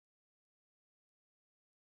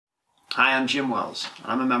Hi, I'm Jim Wells.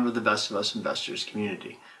 I'm a member of the Best of Us Investors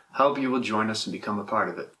community. I hope you will join us and become a part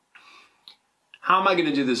of it. How am I going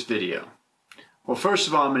to do this video? Well, first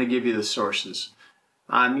of all, I'm going to give you the sources.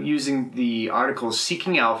 I'm using the article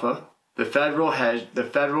Seeking Alpha. The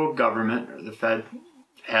federal government, or the Fed,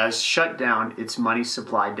 has shut down its money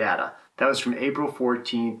supply data. That was from April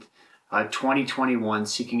 14th, 2021.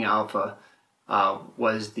 Seeking Alpha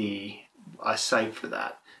was the site for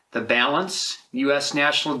that. The balance, U.S.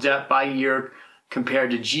 national debt by year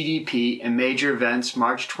compared to GDP and major events,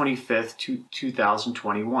 March 25th,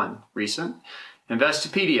 2021. Recent.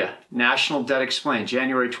 Investopedia, National Debt Explained,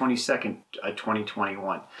 January 22nd,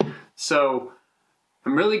 2021. So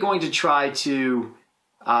I'm really going to try to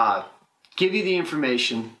give you the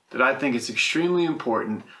information that I think is extremely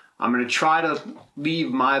important. I'm going to try to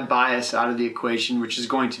leave my bias out of the equation, which is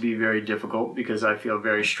going to be very difficult because I feel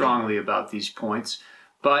very strongly about these points.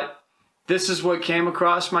 But this is what came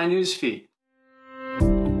across my news feed.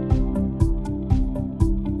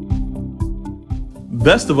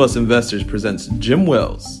 Best of Us Investors presents Jim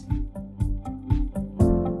Wells.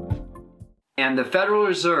 And the Federal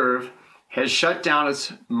Reserve has shut down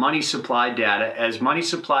its money supply data as money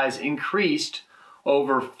supply has increased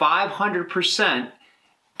over 500%,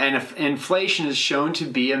 and inflation is shown to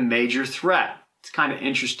be a major threat. It's kind of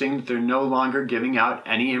interesting that they're no longer giving out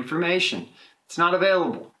any information. It's not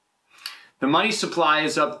available. The money supply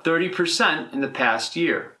is up 30% in the past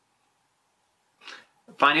year.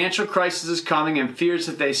 Financial crisis is coming and fears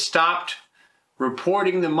that they stopped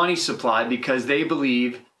reporting the money supply because they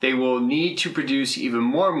believe they will need to produce even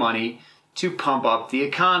more money to pump up the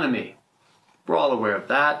economy. We're all aware of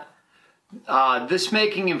that. This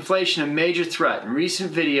making inflation a major threat. In a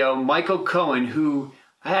recent video, Michael Cohen, who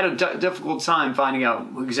I had a difficult time finding out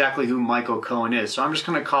exactly who Michael Cohen is, so I'm just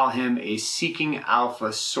going to call him a Seeking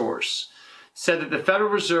Alpha source, said that the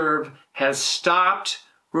Federal Reserve has stopped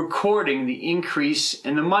recording the increase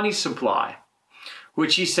in the money supply,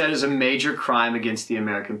 which he said is a major crime against the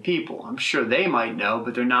American people. I'm sure they might know,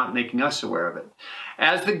 but they're not making us aware of it.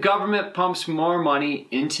 As the government pumps more money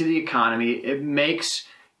into the economy, it makes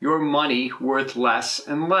your money worth less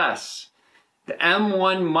and less. The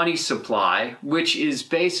M1 money supply, which is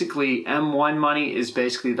basically, M1 money is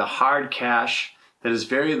basically the hard cash that is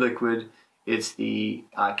very liquid. It's the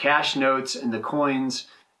cash notes and the coins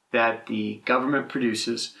that the government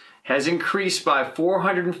produces, has increased by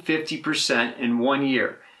 450% in 1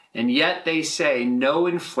 year. And yet they say no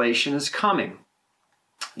inflation is coming.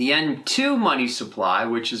 The N2 money supply,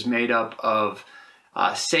 which is made up of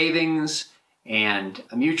savings and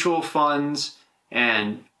mutual funds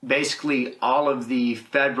and basically all of the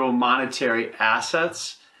federal monetary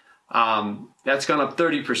assets, that's gone up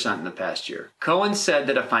 30% in the past year. Cohen said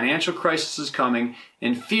that a financial crisis is coming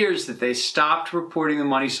and fears that they stopped reporting the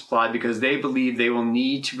money supply because they believe they will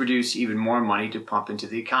need to produce even more money to pump into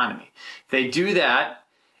the economy. If they do that,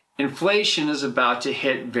 inflation is about to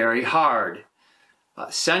hit very hard.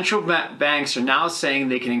 Central banks are now saying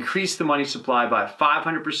they can increase the money supply by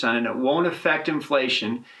 500% and it won't affect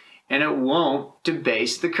inflation and it won't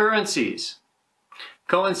debase the currencies.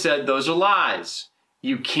 Cohen said those are lies.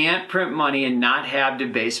 You can't print money and not have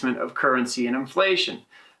debasement of currency and inflation.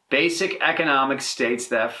 Basic economics states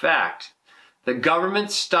that fact. The government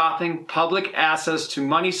stopping public access to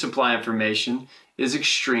money supply information is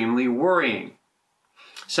extremely worrying.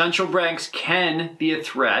 Central banks can be a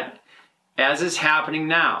threat, as is happening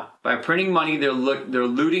now. By printing money, they're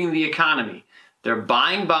looting the economy. They're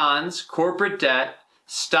buying bonds, corporate debt,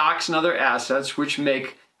 stocks, and other assets, which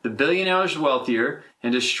make the billionaires wealthier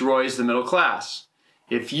and destroys the middle class.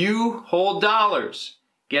 If you hold dollars,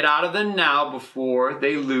 get out of them now before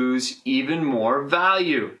they lose even more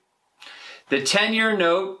value. The 10-year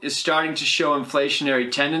note is starting to show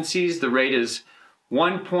inflationary tendencies. The rate is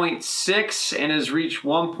 1.6 and has reached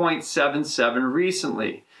 1.77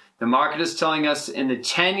 recently. The market is telling us in the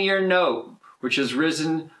 10-year note, which has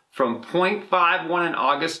risen from 0.51 in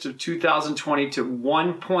August of 2020 to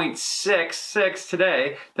 1.66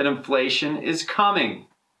 today, that inflation is coming.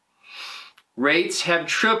 Rates have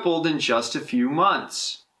tripled in just a few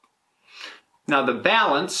months. Now the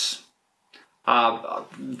balance, all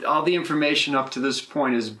the information up to this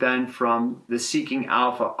point has been from the Seeking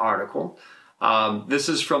Alpha article. This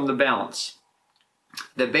is from the balance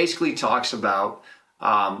that basically talks about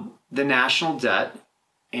the national debt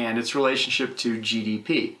and its relationship to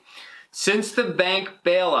GDP. Since the bank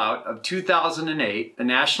bailout of 2008, the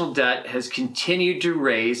national debt has continued to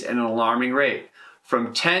raise at an alarming rate,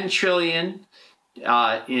 from 10 trillion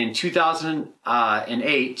in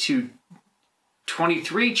 2008 to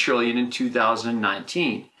 23 trillion in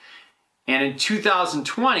 2019. And in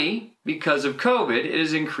 2020, because of COVID, it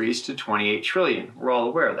has increased to 28 trillion. We're all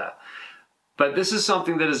aware of that. But this is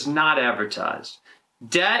something that is not advertised.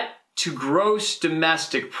 Debt to gross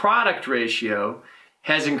domestic product ratio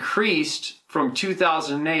has increased from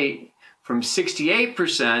 2008 from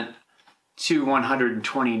 68% to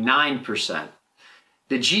 129%.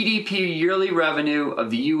 The GDP yearly revenue of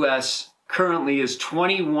the U.S. currently is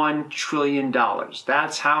 $21 trillion.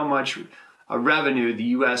 That's how much revenue the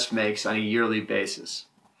U.S. makes on a yearly basis.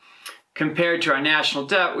 Compared to our national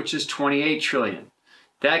debt, which is $28 trillion.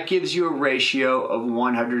 That gives you a ratio of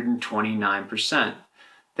 129%.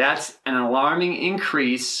 That's an alarming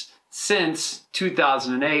increase since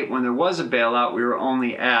 2008, when there was a bailout. We were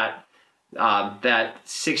only at that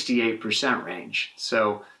 68% range.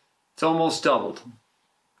 So it's almost doubled.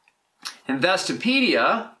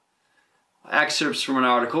 Investopedia, excerpts from an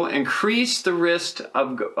article, increase the risk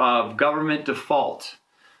of government default.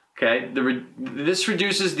 Okay, this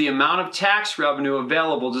reduces the amount of tax revenue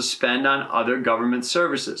available to spend on other government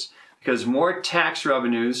services, because more tax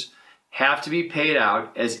revenues have to be paid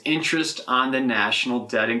out as interest on the national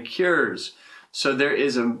debt incurs. So there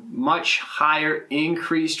is a much higher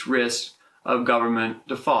increased risk of government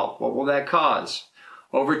default. What will that cause?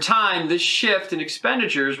 Over time, this shift in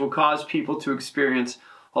expenditures will cause people to experience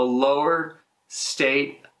a lower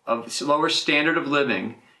standard of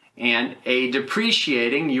living and a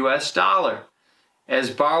depreciating U.S. dollar as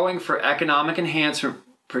borrowing for economic enhancement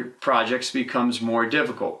projects becomes more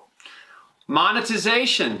difficult.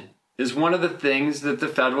 Monetization is one of the things that the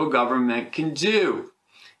federal government can do,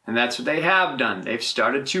 and that's what they have done. They've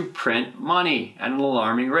started to print money at an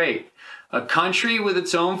alarming rate. A country with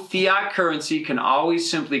its own fiat currency can always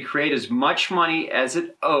simply create as much money as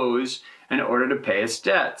it owes in order to pay its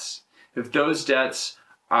debts, if those debts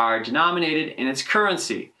are denominated in its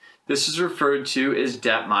currency. This is referred to as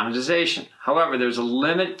debt monetization. However, there's a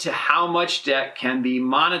limit to how much debt can be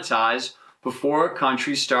monetized before a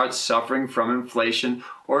country starts suffering from inflation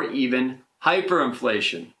or even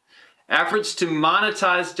hyperinflation. Efforts to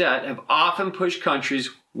monetize debt have often pushed countries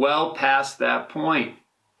well past that point.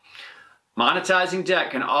 Monetizing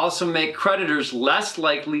debt can also make creditors less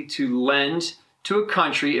likely to lend to a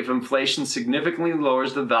country if inflation significantly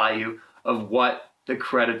lowers the value of what the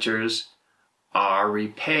creditors are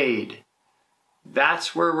repaid.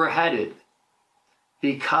 That's where we're headed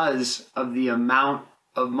because of the amount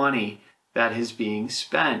of money that is being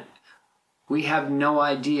spent. We have no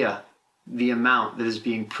idea the amount that is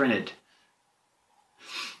being printed.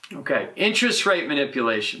 Okay, interest rate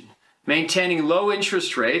manipulation. Maintaining low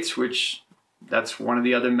interest rates, which that's one of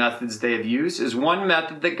the other methods they have used, is one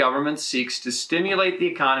method that government seeks to stimulate the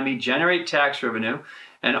economy, generate tax revenue,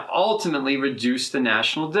 and ultimately reduce the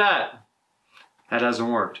national debt. That hasn't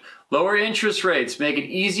worked. Lower interest rates make it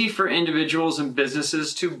easy for individuals and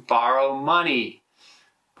businesses to borrow money.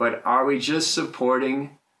 But are we just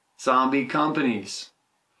supporting zombie companies?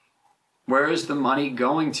 Where is the money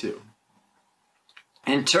going to?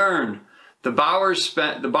 In turn, the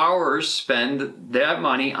borrowers spend that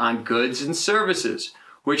money on goods and services,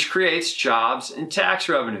 which creates jobs and tax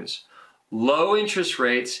revenues. Low interest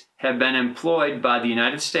rates have been employed by the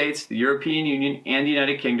United States, the European Union, and the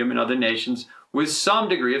United Kingdom and other nations with some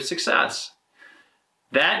degree of success.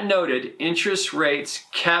 That noted, interest rates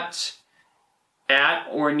kept at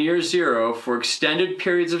or near zero for extended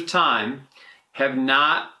periods of time have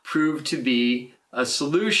not proved to be a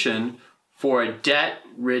solution for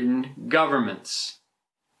debt-ridden governments.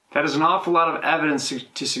 That is an awful lot of evidence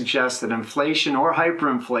to suggest that inflation or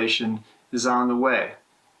hyperinflation is on the way,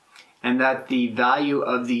 and that the value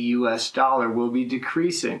of the US dollar will be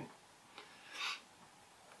decreasing.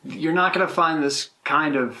 You're not going to find this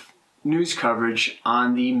kind of news coverage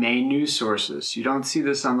on the main news sources. You don't see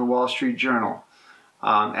this on the Wall Street Journal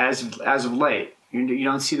as of late. You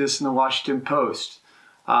don't see this in the Washington Post.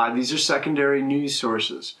 These are secondary news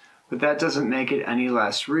sources, but that doesn't make it any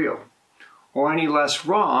less real or any less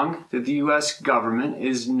wrong that the U.S. government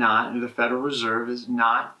is not, the Federal Reserve is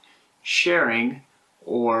not sharing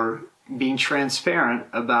or being transparent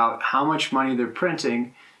about how much money they're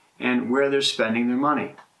printing and where they're spending their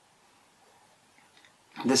money.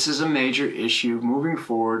 This is a major issue moving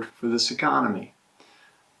forward for this economy.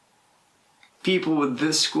 People with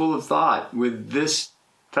this school of thought, with this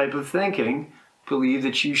type of thinking, believe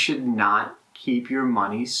that you should not keep your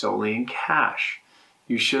money solely in cash.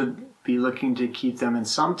 You should be looking to keep them in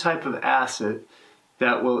some type of asset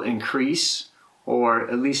that will increase or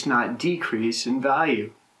at least not decrease in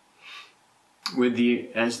value with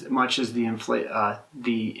as much as the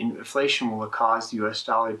inflation will cause the US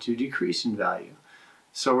dollar to decrease in value.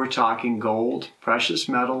 So we're talking gold, precious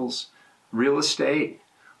metals, real estate,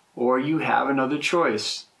 or you have another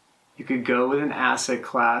choice. You could go with an asset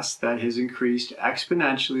class that has increased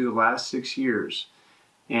exponentially the last 6 years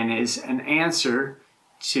and is an answer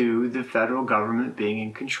to the federal government being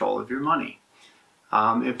in control of your money.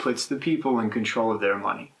 It puts the people in control of their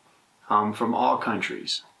money from all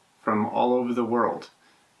countries, from all over the world.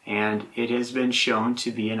 And it has been shown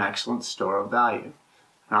to be an excellent store of value.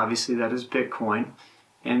 And obviously that is Bitcoin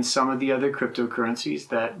and some of the other cryptocurrencies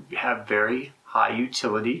that have very high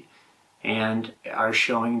utility and are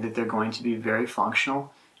showing that they're going to be very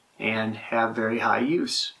functional and have very high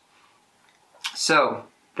use. So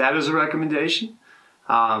that is a recommendation.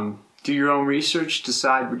 Do your own research,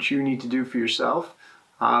 decide what you need to do for yourself.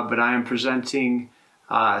 But I am presenting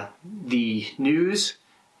the news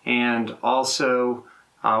and also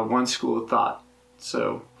one school of thought.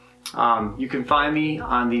 So you can find me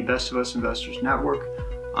on the Best of Us Investors Network,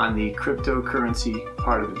 on the cryptocurrency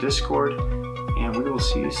part of the Discord, and we will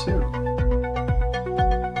see you soon.